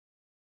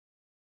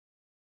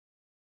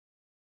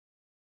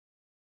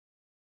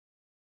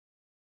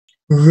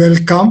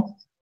Welcome,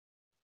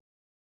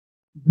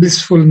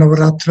 blissful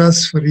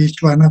Navaratras for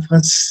each one of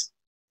us.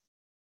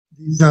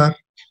 These are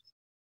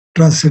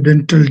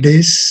transcendental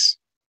days.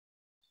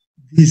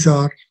 These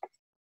are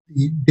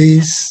the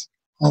days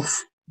of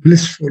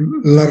blissful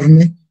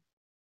learning.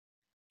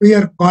 We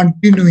are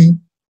continuing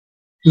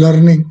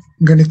learning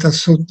Ganita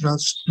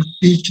Sutras to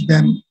teach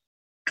them,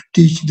 to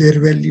teach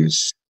their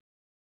values.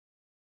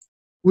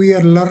 We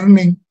are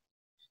learning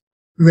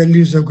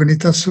values of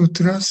Ganita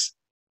Sutras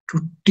to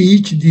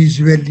teach these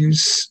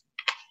values.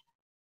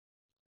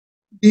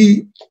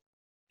 The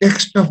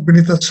text of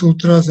Ganita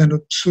Sutras and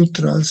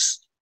Sutras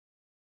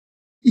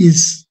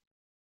is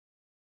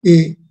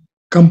a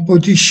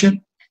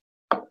composition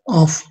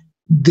of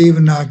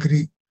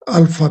Devanagari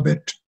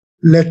alphabet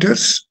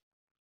letters.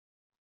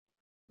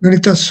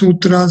 Ganita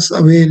Sutras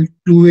avail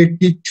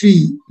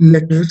 283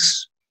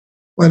 letters,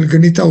 while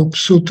Ganita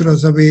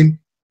Upsutras avail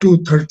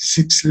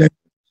 236 letters.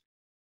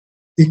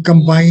 The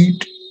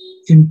combined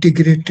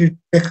integrated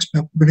text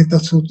of Ganita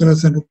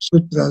Sutras and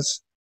Upsutras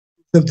is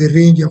of the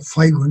range of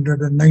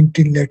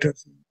 519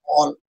 letters in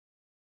all.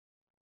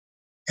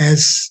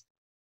 As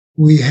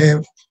we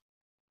have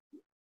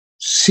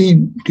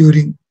seen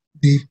during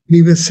the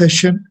previous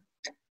session,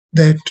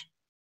 that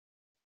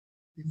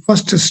the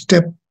first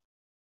step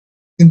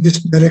in this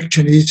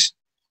direction is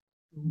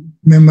to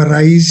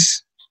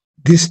memorize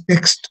this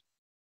text.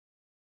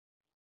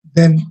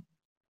 Then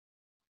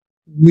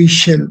we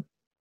shall,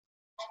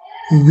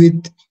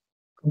 with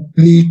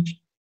complete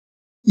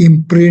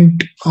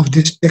imprint of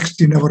this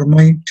text in our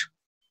mind,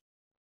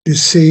 the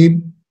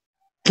same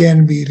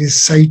can be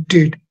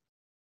recited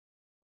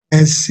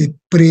as a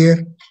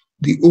prayer,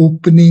 the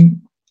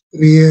opening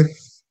prayer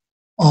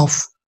of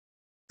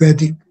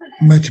Vedic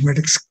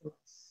mathematics class.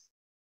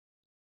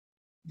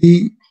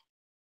 The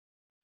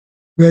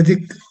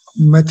Vedic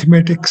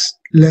mathematics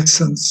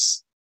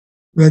lessons,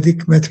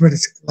 Vedic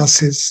mathematics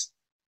classes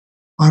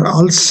are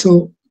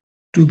also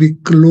to be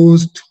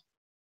closed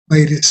by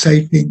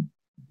reciting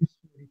this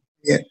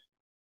prayer.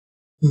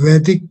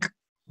 Vedic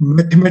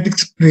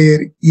mathematics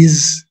prayer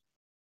is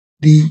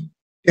the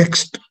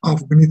text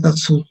of Ganita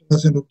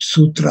Sutras and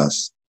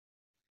Upsutras,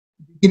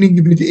 beginning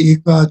with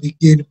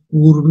Ekadikein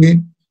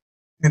Purvain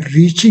and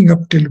reaching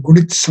up till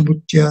Gunit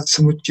Samutya,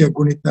 Samutya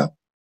Gunita.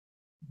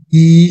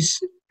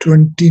 These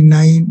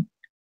 29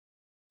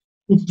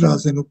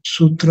 sutras and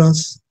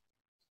Upsutras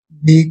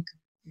make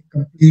a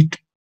complete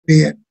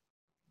prayer.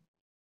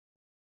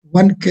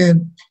 One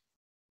can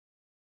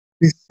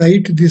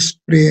recite this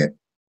prayer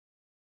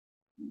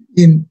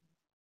in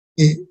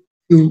a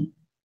few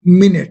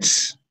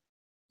minutes.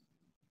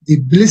 The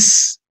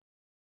bliss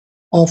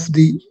of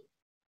the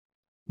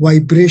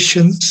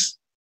vibrations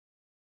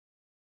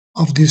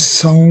of the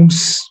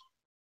sounds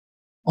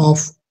of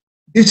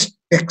this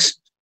text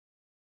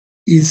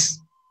is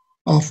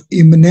of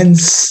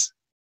immense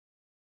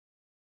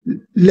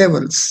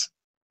levels.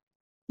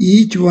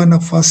 Each one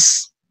of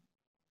us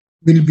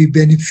will be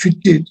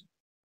benefited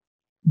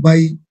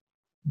by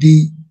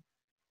the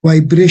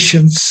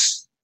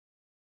vibrations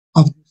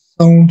of the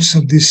sounds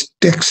of this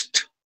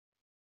text,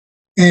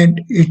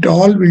 and it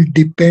all will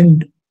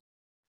depend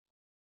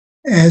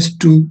as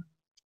to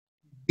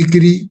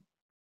degree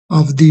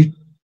of the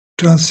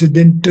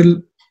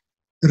transcendental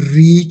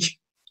reach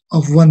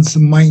of one's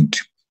mind.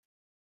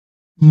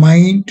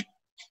 Mind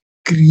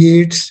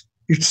creates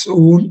its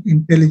own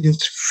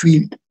intelligence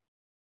field.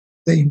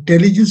 The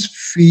intelligence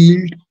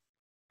field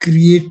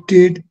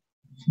created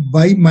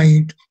by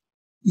mind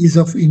is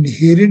of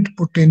inherent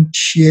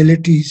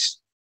potentialities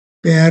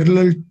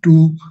parallel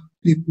to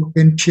the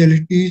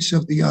potentialities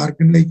of the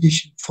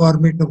organization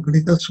format of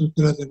Ganita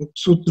Sutras and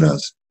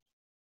Upsutras,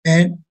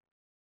 and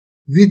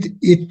with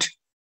it,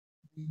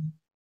 the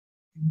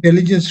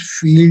intelligence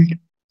field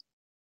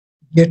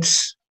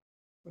gets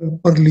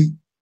properly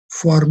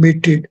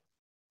formatted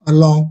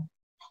along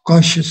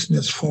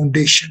consciousness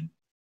foundation.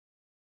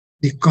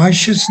 The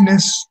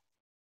consciousness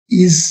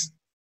is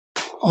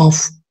of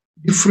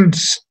different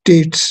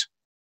states,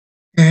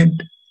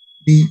 and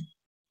the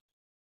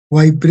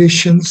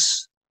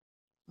vibrations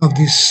of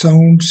the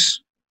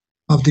sounds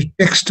of the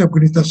text of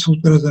Ganita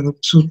Sutras and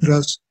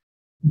Upsutras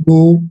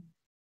go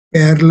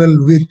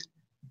parallel with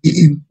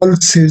the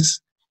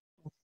impulses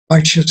of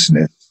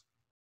consciousness.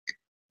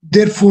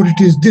 Therefore,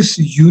 it is this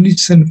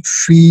unison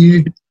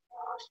field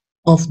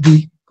of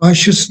the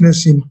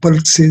consciousness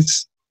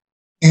impulses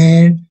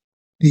and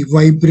the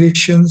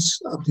vibrations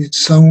of the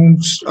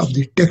sounds of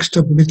the text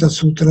of Ganita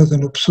Sutras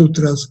and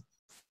Upsutras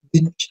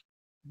which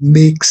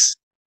makes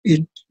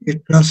it a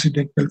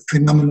transcendental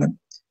phenomenon.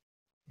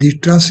 The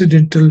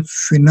transcendental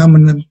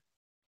phenomenon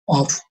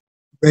of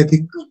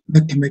Vedic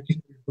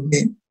mathematical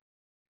domain.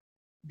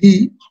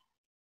 The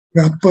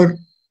proper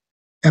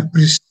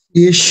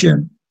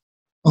appreciation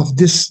of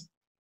this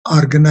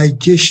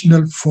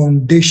organizational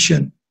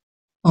foundation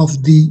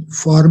of the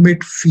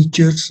format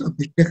features of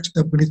the text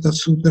of Ganita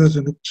Sutras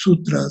and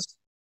Upsutras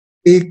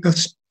take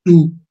us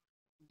to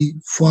the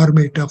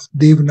format of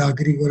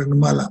Devanagari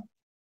Varnamala.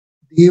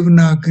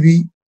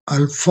 Devanagari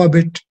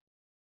alphabet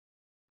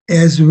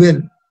as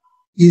well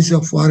is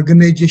of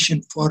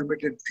organization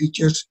format and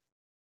features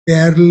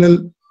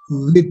parallel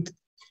with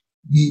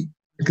the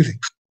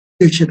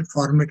organization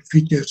format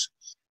features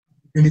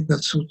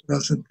Ganita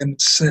Sutras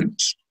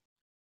themselves.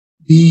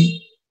 The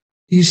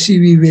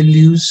TCV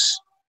values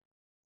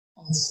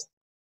of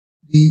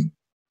the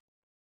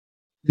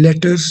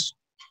letters,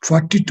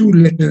 42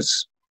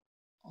 letters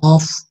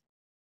of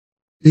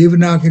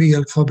Devanagari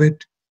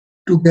alphabet,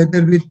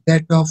 together with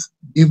that of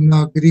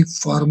Devanagari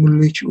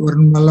formulation,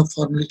 Varnamala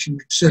formulation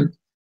itself,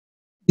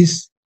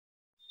 is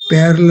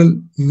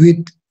parallel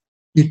with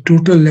the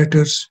total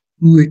letters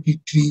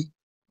 283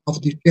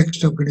 of the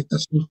text of Ganita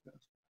Sutra.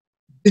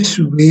 This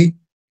way,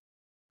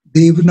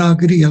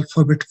 Devanagari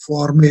alphabet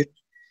format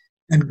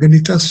and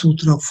Ganita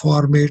Sutra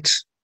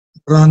formats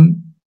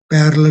run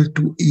parallel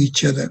to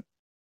each other.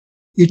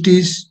 It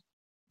is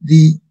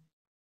the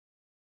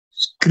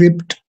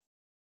script,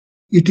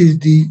 it is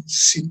the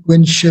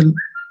sequential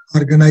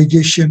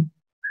organization,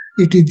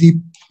 it is the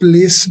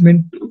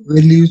placement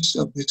values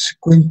of the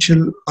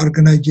sequential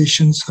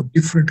organizations of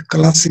different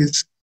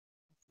classes,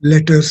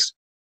 letters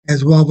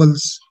as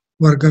vowels,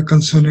 varga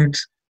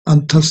consonants,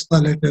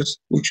 anthastha letters,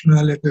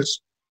 uchna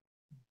letters,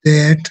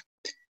 that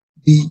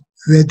the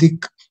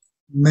Vedic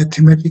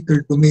mathematical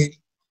domain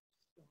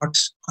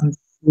starts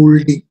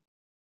unfolding.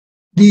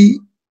 The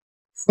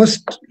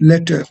first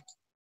letter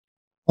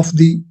of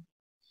the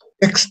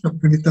text of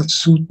Ganita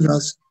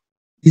Sutras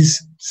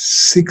is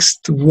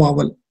sixth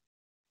vowel.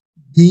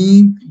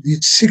 Being the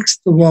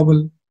sixth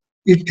vowel,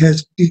 it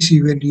has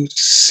TC value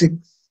 6.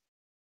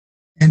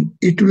 And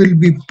it will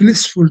be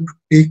blissful to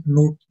take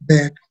note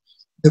that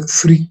the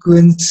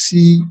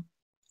frequency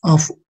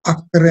of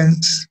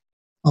occurrence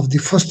of the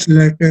first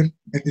letter,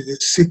 that is the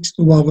sixth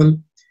vowel,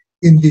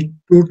 in the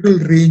total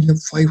range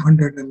of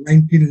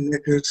 519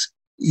 letters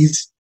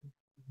is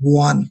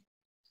 1.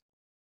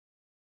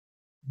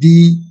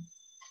 The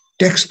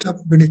text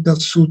of Ganita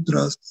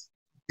Sutras,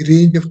 the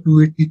range of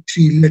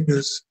 283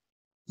 letters,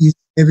 is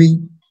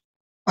having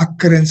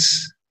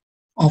occurrence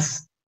of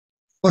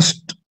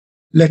first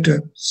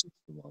letter,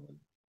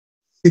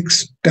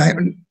 sixth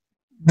vowel,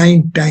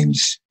 9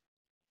 times.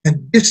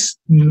 And this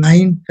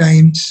 9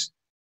 times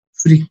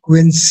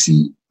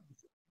frequency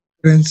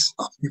occurrence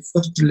of the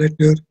first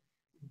letter,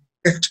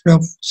 text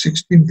of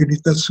 16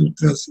 Ganita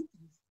Sutras, is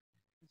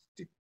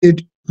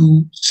restricted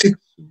to 6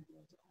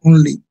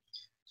 only.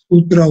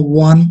 Sutra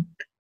 1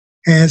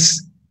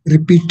 has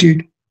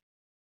repeated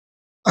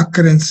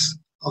occurrence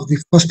of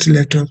the first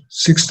letter,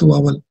 sixth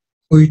vowel,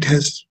 so it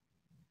has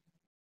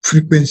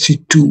frequency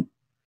 2.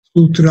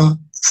 Sutra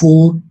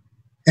 4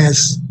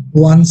 has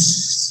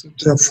once,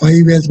 Sutra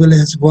 5 as well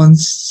as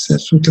once,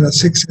 Sutra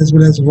 6 as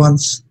well as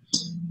once,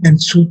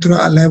 and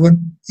Sutra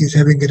 11 is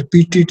having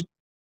repeated.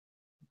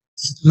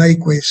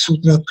 Likewise,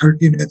 Sutra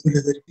 13 as well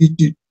as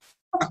repeated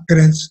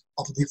occurrence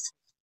of the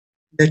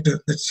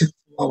letter, the sixth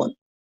vowel.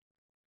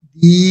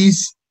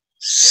 These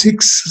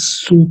 6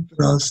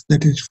 sutras,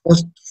 that is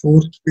first,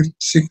 fourth, fifth,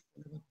 sixth,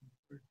 11th,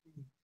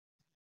 13,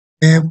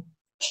 have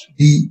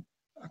the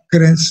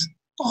occurrence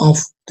of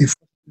the first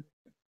letter.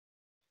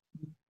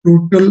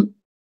 Total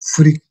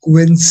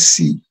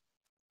frequency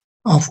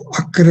of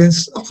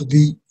occurrence of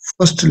the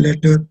first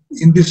letter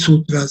in the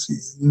sutras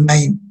is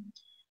 9.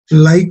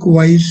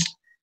 Likewise,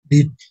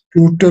 the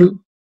total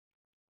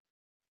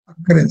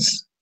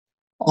occurrence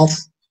of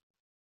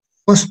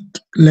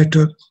first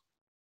letter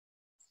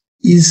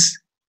is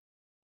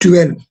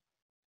 12.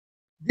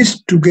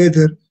 This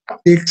together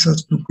takes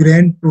us to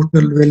grand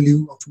total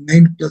value of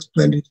 9 plus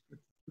 12 is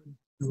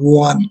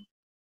 21.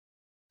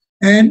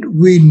 And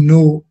we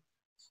know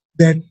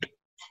that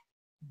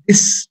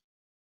this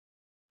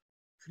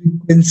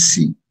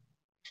frequency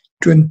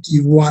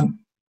 21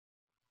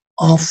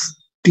 of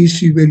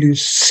TC value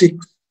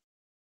 6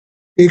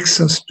 takes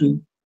us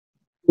to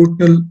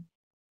total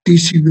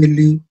TC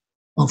value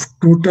of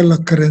total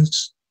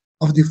occurrence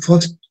of the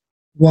first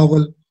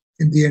vowel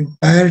in the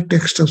entire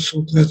text of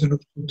sutras and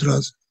of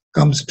sutras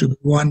comes to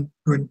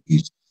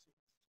 120.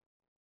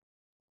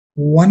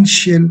 One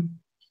shall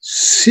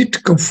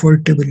sit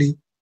comfortably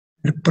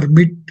and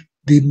permit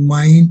the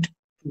mind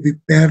to be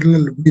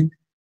parallel with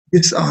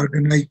this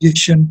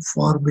organization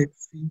format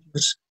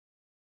features,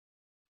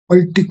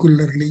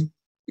 particularly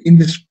in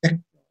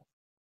respect of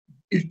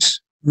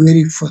its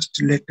very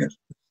first letter,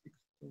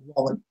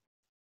 vowel.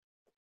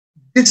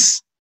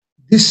 This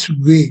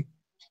way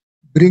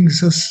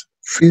brings us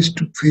face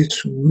to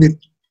face with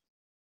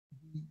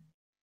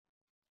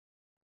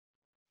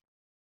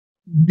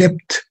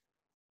depth,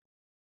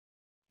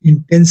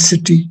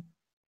 intensity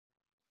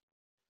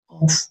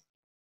of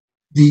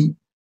the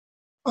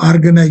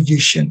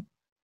organization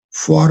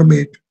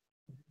format.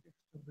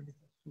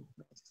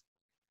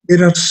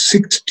 There are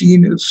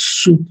 16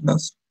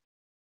 sutras.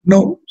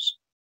 Now,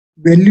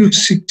 value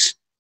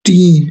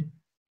 16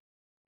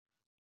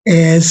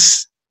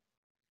 as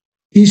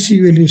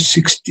TC value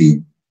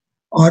 16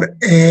 or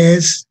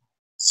as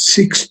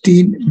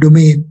 16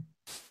 domain,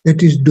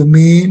 that is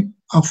domain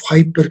of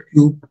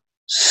hypercube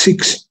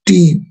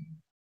 16,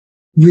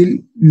 will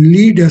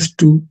lead us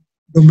to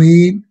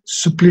domain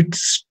split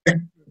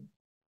spectrum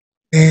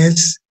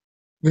as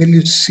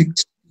value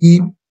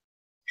 16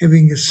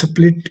 having a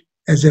split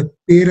as a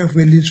pair of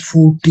values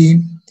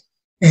 14,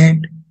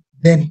 and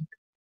then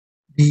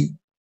the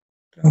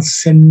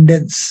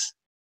transcendence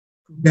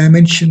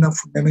dimension of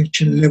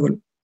dimension level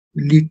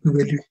will lead to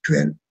value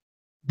 12.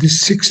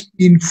 This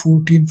 16,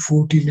 14,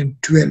 14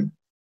 and 12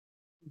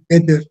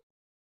 together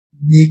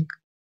make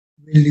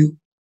value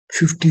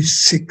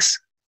 56.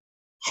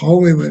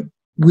 However,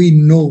 we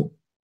know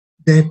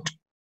that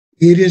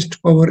a raised to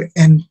power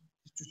n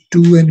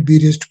to 2 and b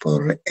raised to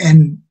power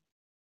n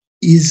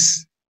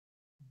is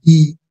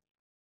the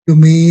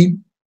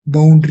domain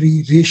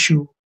boundary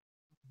ratio of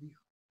the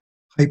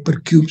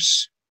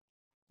hypercubes.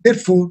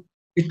 Therefore,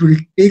 it will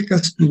take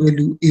us to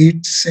value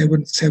 8,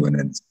 7, 7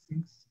 and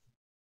 6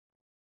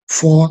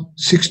 for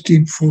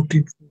 16,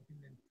 14, 14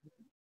 and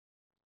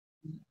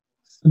 12.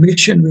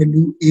 Summation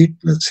value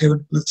 8 plus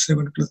 7 plus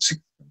 7 plus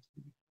 6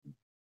 plus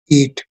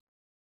 8.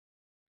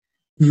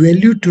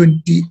 Value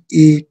 28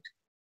 is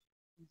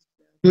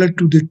similar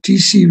to the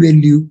TC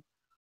value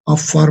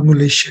of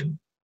formulation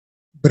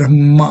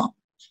Brahma.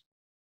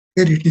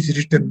 Here it is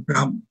written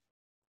Brahm.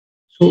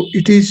 So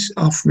it is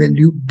of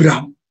value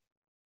Brahm.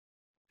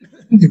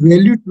 The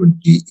value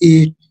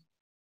 28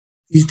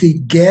 is the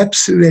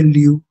gaps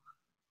value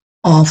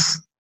of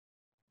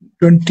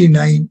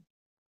 29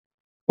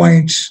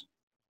 points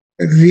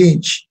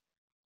range.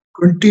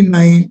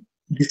 29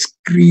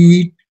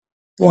 discrete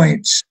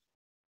points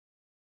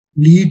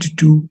lead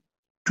to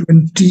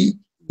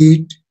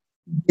 28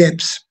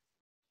 gaps.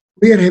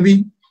 We are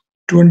having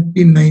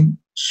 29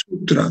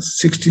 sutras,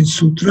 16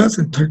 sutras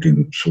and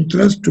 13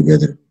 sutras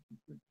together.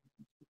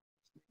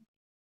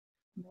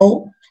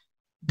 Now,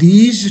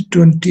 these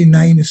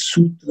 29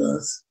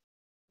 sutras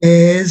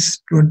as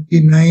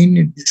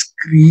 29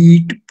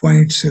 discrete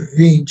points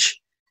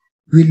range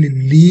will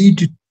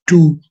lead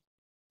to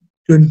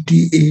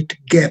 28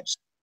 gaps.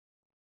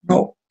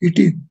 Now, it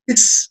is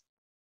this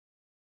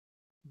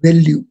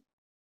value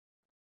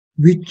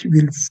which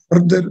will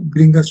further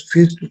bring us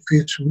face to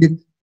face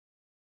with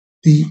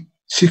the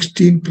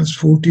 16 plus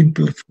 14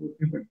 plus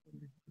 14.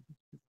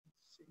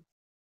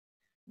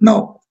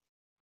 Now,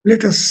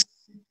 let us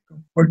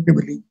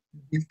comfortably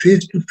be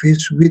face to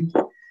face with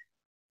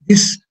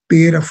this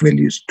pair of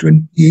values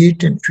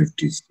 28 and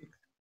 56.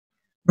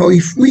 Now,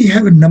 if we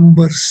have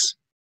numbers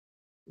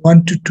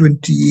 1 to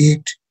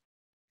 28,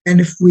 and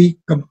if we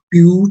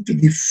compute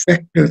the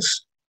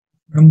factors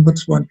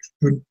numbers 1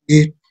 to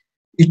 28,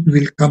 it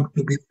will come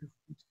to be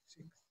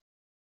 56.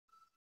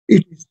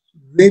 It is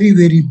very,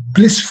 very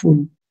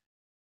blissful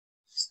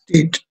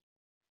state.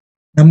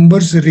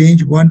 Numbers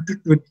range 1 to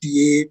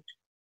 28,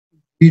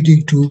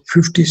 leading to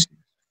 56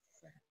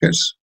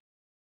 factors.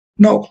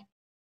 Now,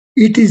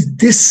 it is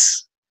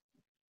this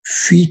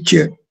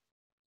feature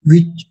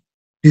which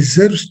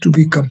deserves to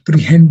be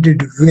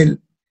comprehended well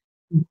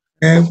to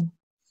have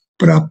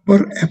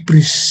proper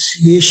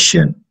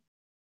appreciation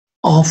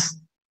of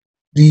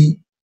the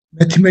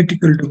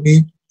mathematical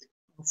domain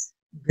of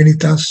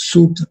Ganita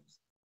Sutra.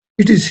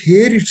 It is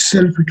here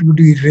itself, it would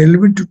be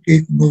relevant to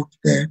take note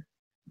that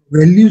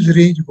values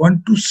range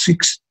 1 to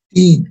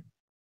 16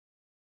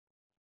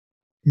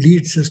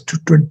 leads us to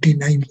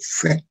 29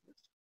 factors.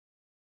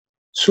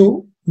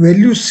 So,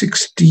 value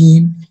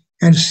 16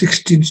 and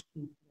 16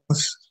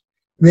 sutras.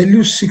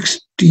 Value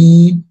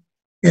 16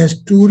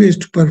 as 2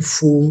 raised to power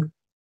 4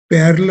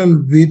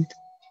 parallel with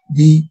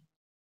the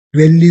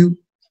value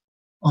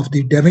of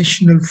the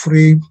dimensional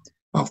frame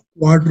of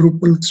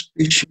quadruple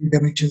spatial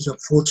dimensions of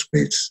 4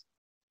 space.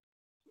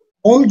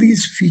 All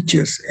these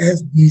features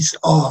as these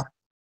are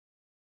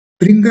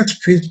bring us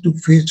face to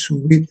face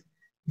with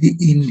the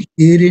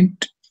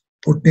inherent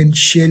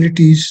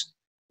potentialities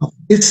of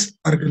this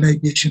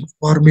organization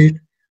format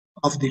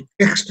of the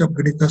text of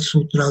Ganita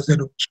Sutras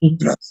and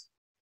Sutras.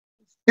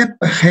 Step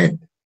ahead.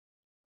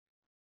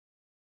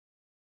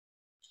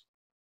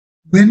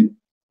 When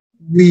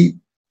we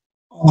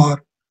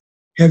are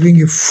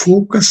having a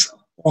focus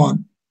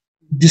on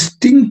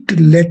distinct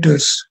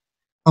letters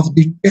of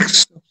the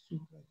text of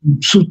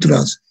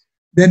sutras,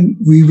 then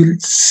we will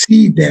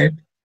see that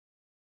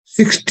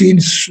 16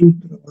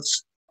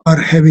 sutras are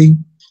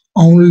having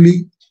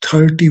only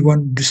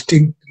 31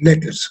 distinct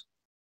letters,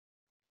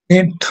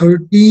 and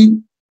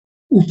 13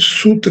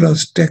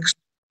 Upsutras text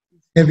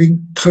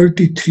having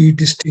 33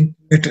 distinct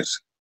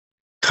letters.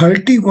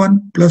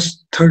 31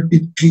 plus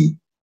 33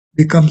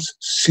 becomes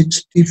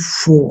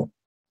 64.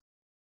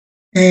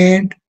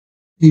 And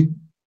the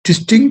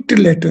distinct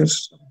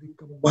letters of the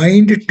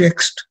combined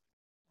text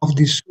of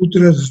the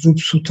sutras,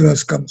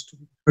 Upsutras comes to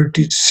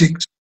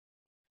 36.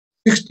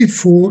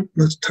 64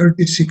 plus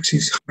 36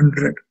 is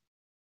 100.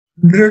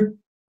 100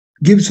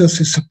 gives us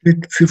a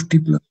split 50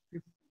 plus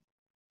 50.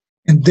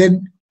 And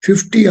then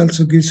 50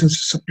 also gives us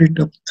a split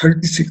of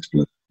 36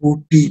 plus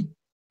 14.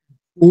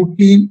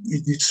 14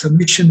 is the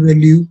summation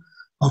value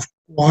of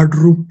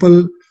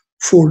quadruple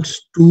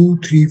folds 2,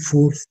 3,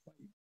 4, 5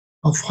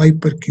 of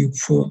hypercube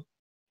 4.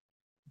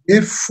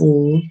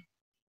 Therefore,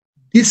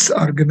 this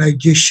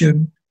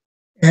organization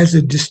as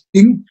a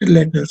distinct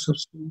letters of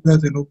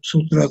sutras and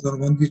sutras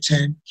are on this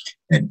hand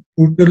and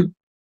total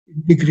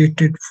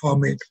integrated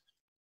format.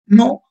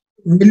 Now,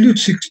 value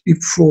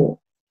 64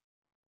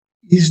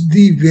 is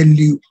the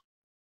value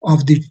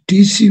of the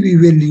TCV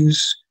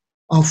values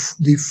of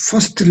the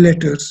first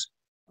letters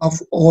of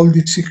all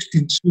the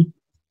 16 sutras.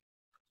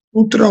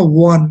 Sutra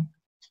 1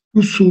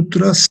 to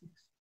Sutra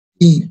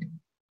 16.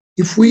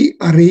 If we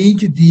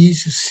arrange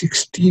these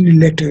 16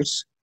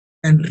 letters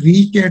and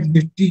reach at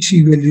the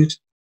TC values,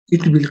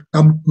 it will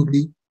come to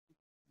be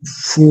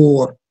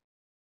 4.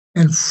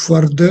 And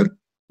further,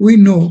 we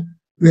know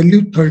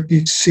value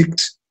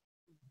 36,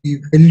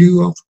 the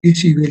value of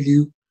TC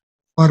value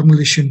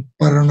formulation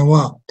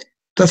Paranava.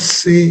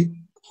 Tasse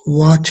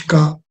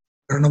Vachka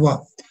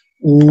Paranava.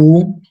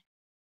 Om,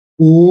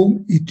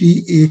 Om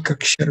iti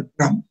ekakshar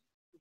Brahm.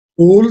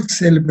 Whole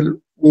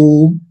syllable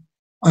Om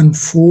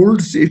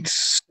unfolds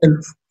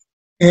itself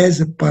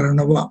as a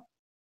Paranava.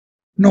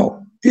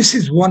 Now, this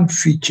is one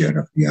feature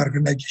of the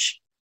organization.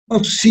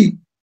 Now, see,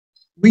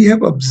 we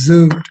have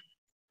observed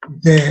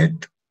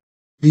that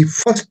the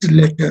first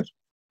letter,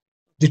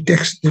 the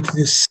text, that is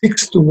the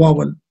sixth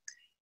vowel,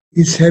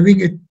 is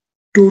having a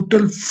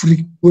total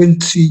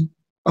frequency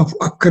of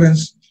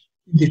occurrence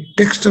in the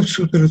text of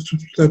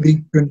Sutra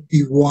being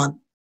 21.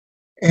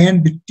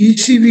 And the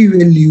TCV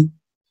value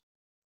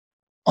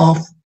of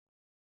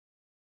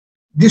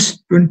this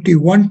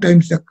 21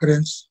 times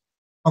occurrence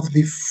of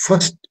the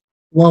first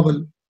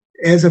vowel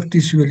as of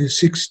this value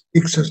 6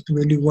 takes us to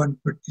value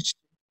 126.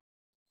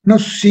 Now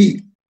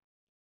see,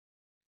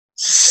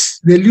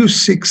 value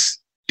 6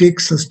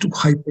 takes us to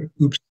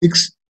hypercube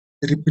 6,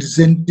 the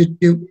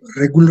representative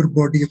regular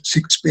body of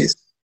 6 space.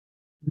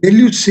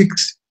 Value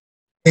 6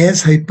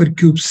 as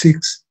hypercube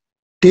 6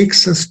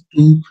 takes us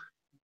to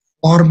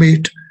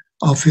format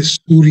of a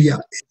Surya.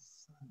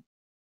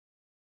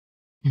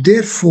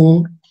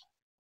 Therefore,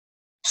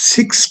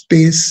 6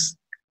 space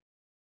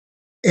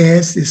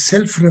as a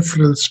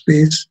self-referral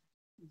space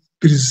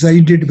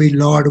presided by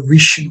Lord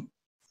Vishnu.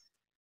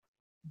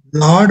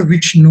 Lord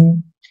Vishnu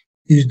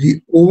is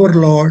the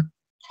overlord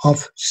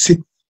of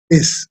 6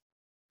 space.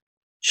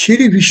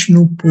 Sri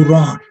Vishnu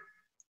Puran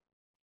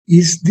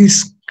is the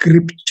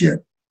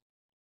scripture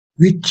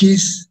which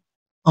is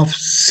of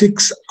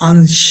 6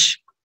 ansh,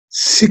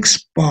 6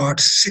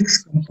 parts,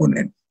 6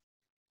 components,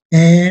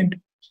 and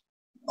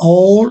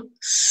all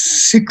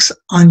 6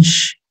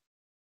 ansh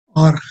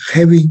are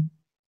having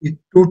a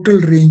total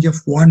range of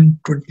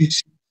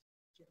 126.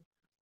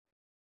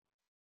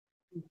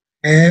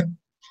 Have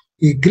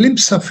a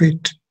glimpse of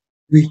it,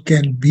 we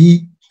can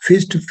be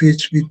face to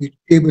face with the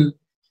table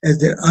as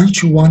the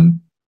ansh 1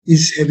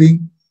 is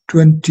having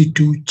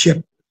 22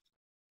 chapters.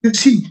 You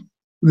see,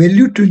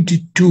 value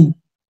 22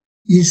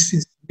 is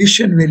the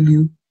addition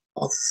value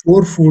of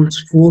 4 folds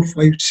 4,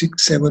 5,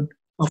 6, 7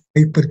 of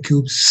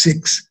hypercube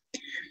 6.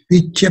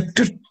 The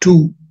chapter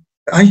 2,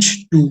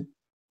 ansh 2,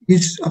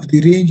 is of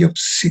the range of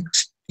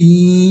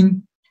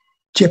 16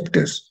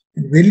 chapters.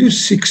 And value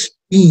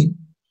 16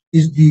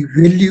 is the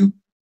value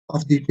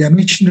of the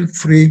dimensional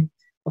frame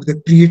of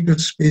the creator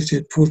space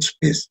at 4th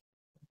space.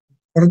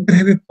 Further,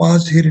 have a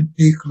pause here and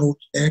take note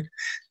that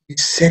the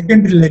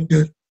second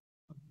letter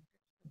of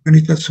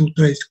Ganita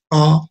Sutra is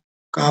Ka,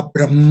 Ka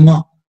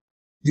Brahma,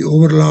 the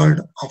overlord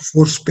of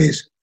 4th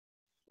space.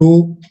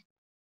 So,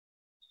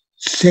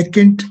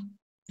 second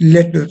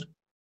letter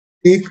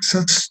takes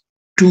us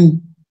to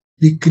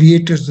the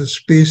creators of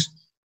space,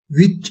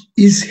 which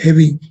is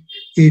having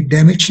a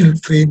dimensional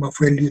frame of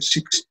value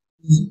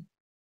 16.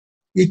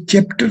 A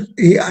chapter,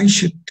 a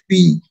Ansha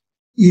 3,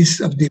 is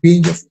of the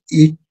range of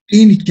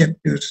 18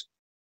 chapters.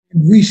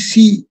 And we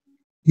see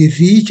the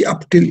reach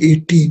up till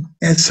 18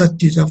 as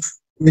such is of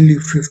value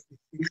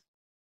 56.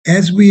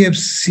 As we have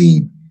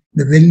seen,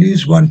 the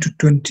values 1 to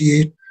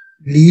 28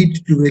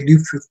 lead to value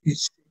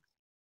 56.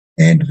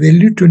 And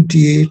value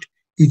 28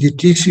 is the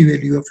TC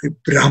value of a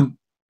Brahm.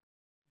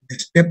 A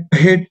step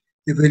ahead,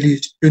 the value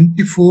is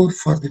 24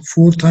 for the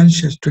 4th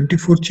ansh has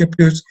 24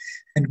 chapters,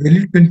 and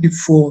value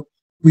 24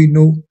 we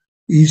know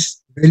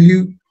is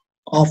value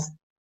of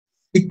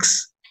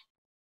 6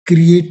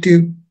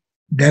 creative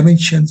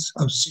dimensions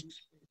of 6.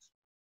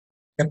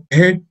 Step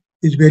ahead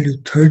is value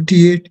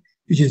 38,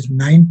 which is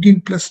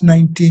 19 plus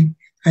 19,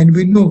 and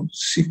we know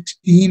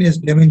 16 as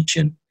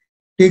dimension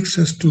takes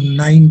us to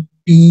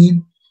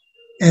 19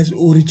 as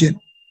origin,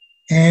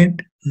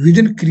 and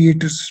within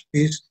creator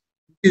space,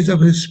 is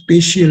of a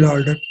spatial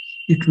order,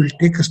 it will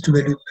take us to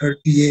value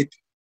 38.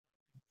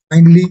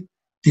 Finally,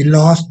 the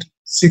last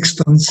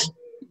 6th ansh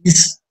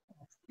is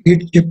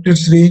 8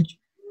 chapters range,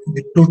 and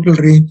the total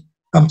range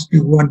comes to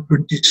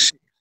 126.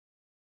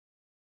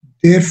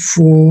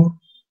 Therefore,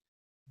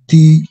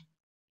 the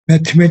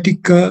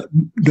mathematical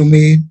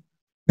domain,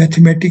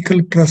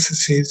 mathematical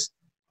processes,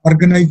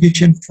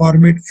 organization,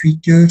 format,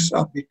 features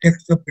of the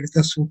text of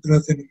Ganita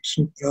Sutras and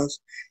Sutras,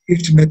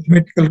 its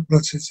mathematical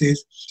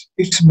processes,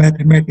 its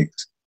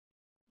mathematics,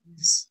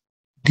 is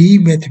the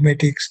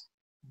mathematics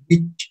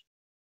which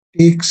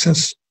takes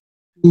us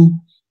to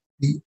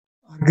the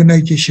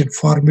organization,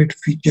 format,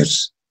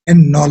 features,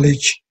 and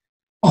knowledge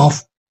of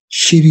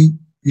Sri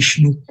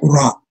Vishnu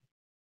Puran.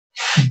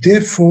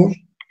 Therefore,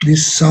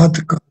 this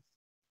sadhaka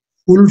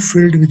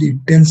fulfilled with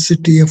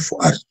intensity of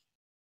urge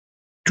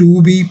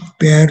to be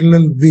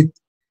parallel with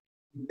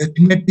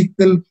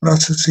mathematical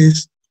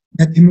processes,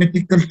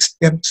 mathematical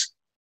steps,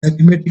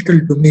 mathematical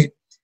domain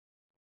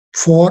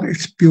for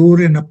its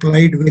pure and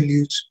applied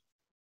values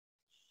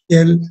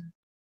shall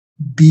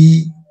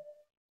be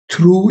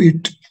through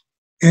it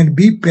and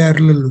be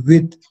parallel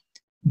with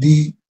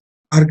the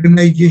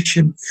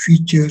organization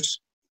features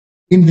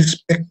in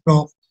respect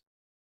of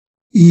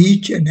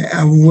each and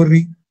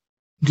every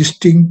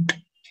distinct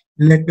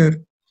letter.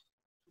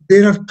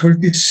 There are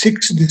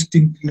 36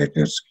 distinct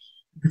letters.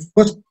 The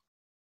first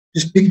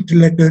distinct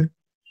letter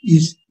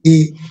is A,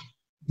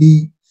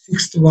 the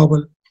sixth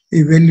vowel,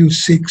 a value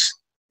 6,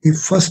 a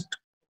first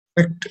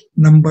perfect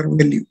number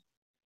value.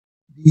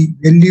 The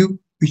value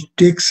which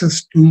takes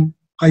us to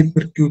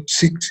hypercube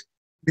 6,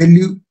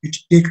 value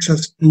which takes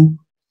us to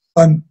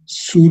Sun,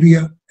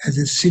 Surya as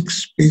a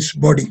 6-space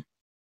body.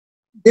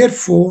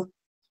 Therefore,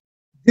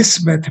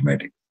 this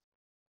mathematics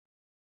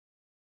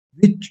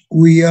which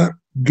we are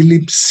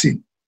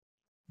glimpsing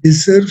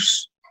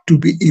deserves to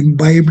be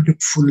imbibed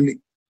fully.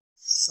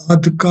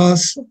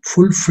 Sadhakas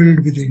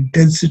fulfilled with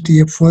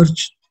intensity of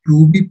urge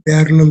to be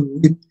parallel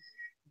with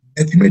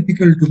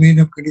mathematical domain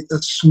of Ganita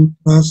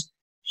Sutras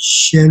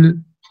shall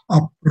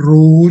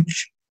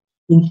approach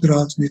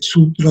sutras, the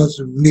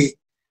sutras way.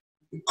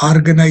 The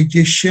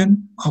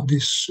organization of the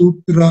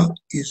sutra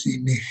is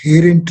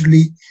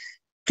inherently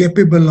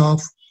capable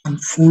of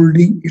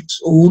unfolding its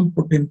own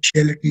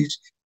potentialities,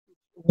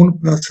 its own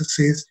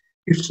processes,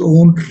 its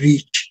own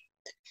reach.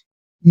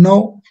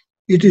 Now,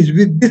 it is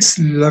with this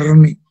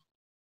learning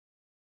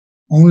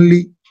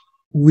only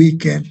we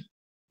can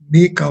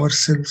make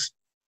ourselves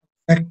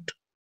perfect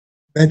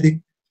Vedic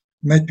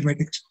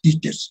mathematics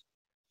teachers.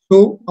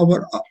 So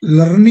our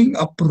learning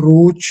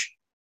approach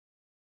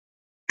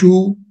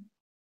to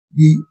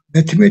the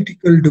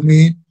mathematical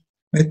domain,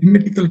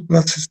 mathematical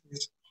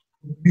processes,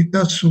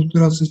 Gita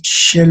Sutras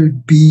shall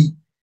be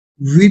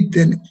with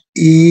an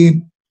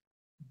aim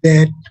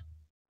that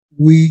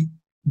we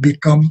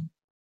become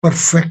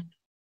perfect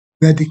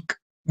Vedic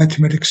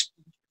mathematics.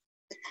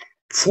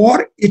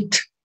 For it,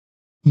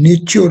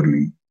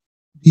 naturally,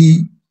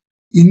 the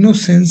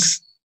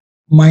innocence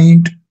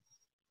mind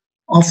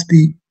of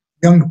the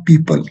young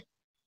people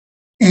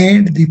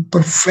and the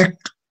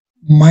perfect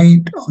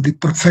mind of the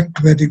perfect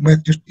Vedic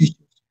mathematics teachers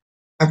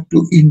have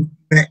to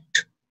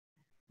interact.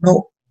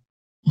 Now,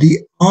 the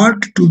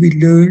art to be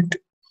learned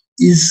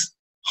is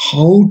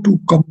how to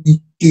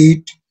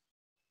communicate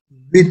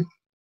with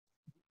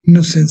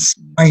innocence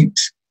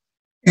minds.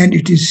 And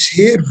it is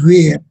here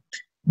where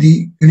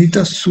the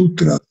Ganita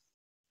Sutra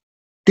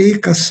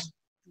take us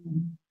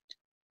to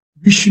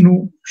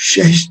Vishnu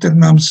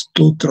Shahistranam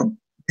Stotram.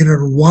 There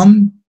are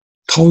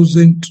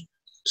 1,000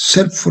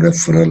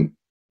 self-referral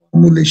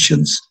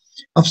formulations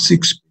of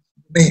 6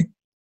 domain.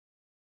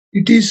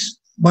 It is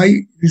by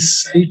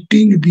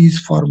reciting these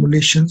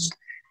formulations,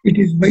 it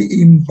is by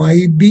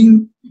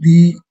imbibing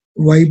the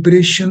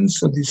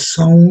vibrations of the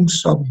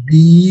sounds of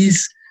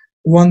these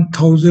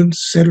 1,000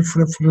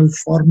 self-referral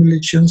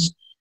formulations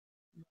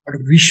of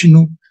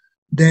Vishnu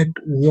that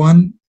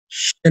one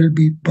shall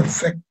be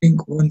perfecting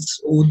one's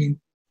own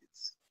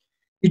intelligence.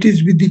 It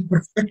is with the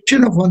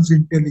perfection of one's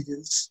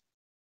intelligence,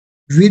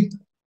 with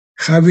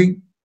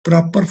having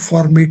proper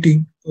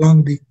formatting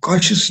along the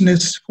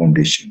consciousness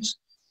foundations,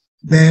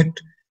 that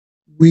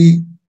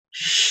we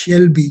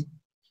shall be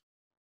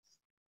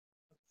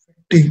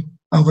perfecting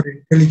our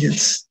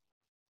intelligence.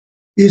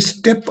 A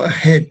step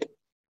ahead,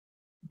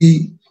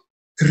 the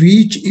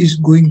reach is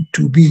going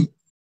to be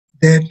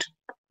that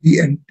the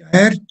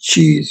entire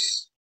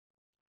chase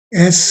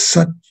as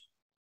such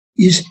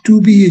is to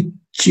be a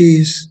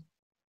chase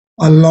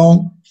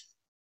along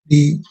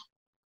the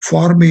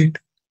format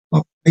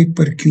of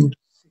hypercube.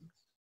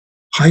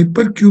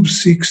 Hypercube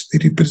 6,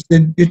 the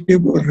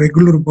representative or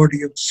regular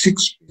body of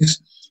 6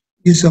 space,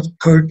 is of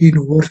 13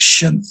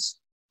 versions.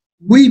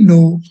 We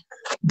know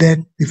that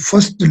the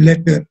first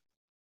letter,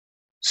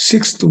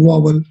 6th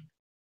vowel,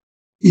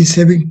 is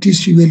having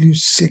TC value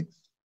 6.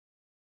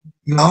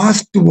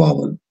 Last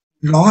vowel,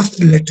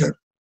 last letter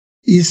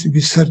is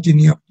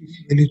Visarjani of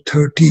TC value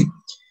 13.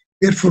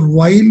 Therefore,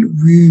 while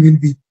we will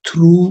be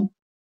through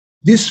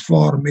this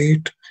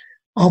format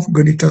of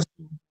Ganita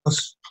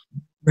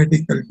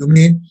mathematical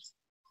domain,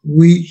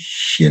 we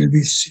shall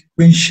be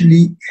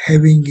sequentially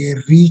having a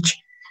reach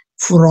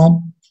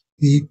from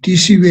the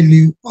TC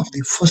value of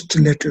the first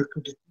letter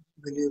to the TC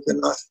value of the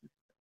last letter.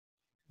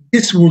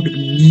 This would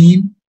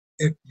mean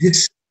that this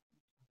is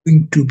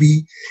going to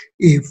be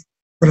a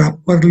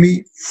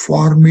properly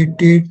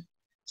formatted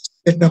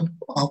setup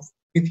of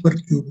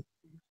hypercube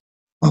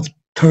of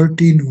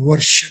 13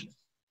 versions.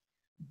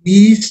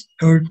 These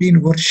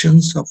 13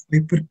 versions of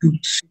hypercube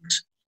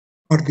 6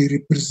 are the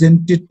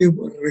representative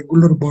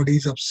regular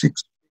bodies of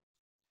 6.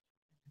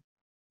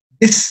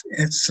 This,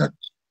 as such,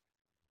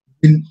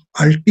 will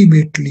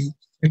ultimately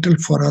settle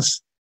for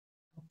us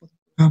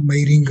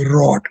miring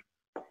rod,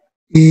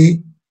 a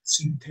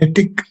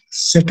synthetic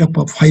setup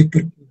of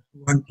hypercube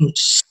 1 to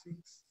 6,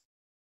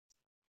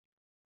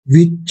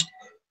 which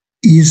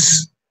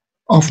is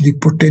of the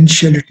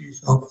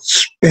potentialities of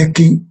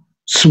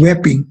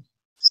swapping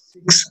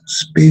 6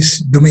 space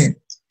domain.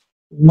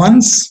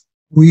 Once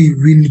we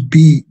will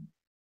be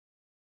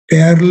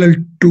parallel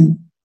to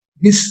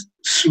this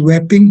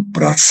swapping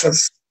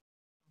process,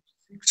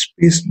 6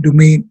 space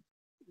domain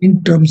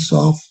in terms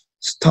of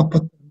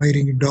Sthapat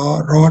miring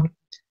rod,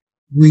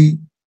 we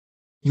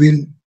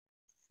will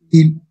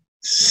feel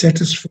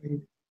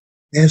satisfied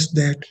as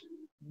that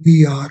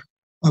we are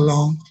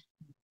along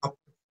the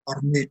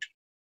format.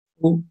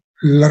 So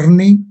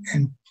learning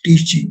and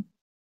teaching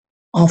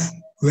of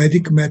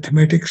Vedic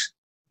mathematics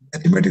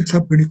of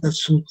Ganika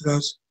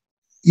Sutras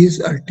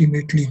is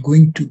ultimately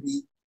going to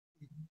be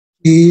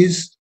the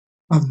case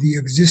of the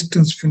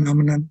existence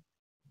phenomenon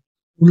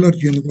solar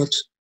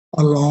universe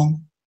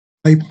along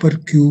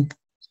hypercube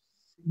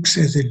 6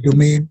 as a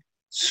domain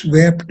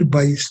swept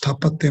by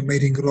Sthapatya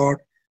miring rod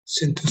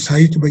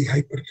synthesized by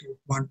hypercube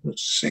 1 to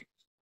 6.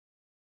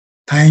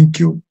 Thank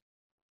you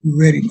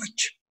very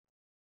much.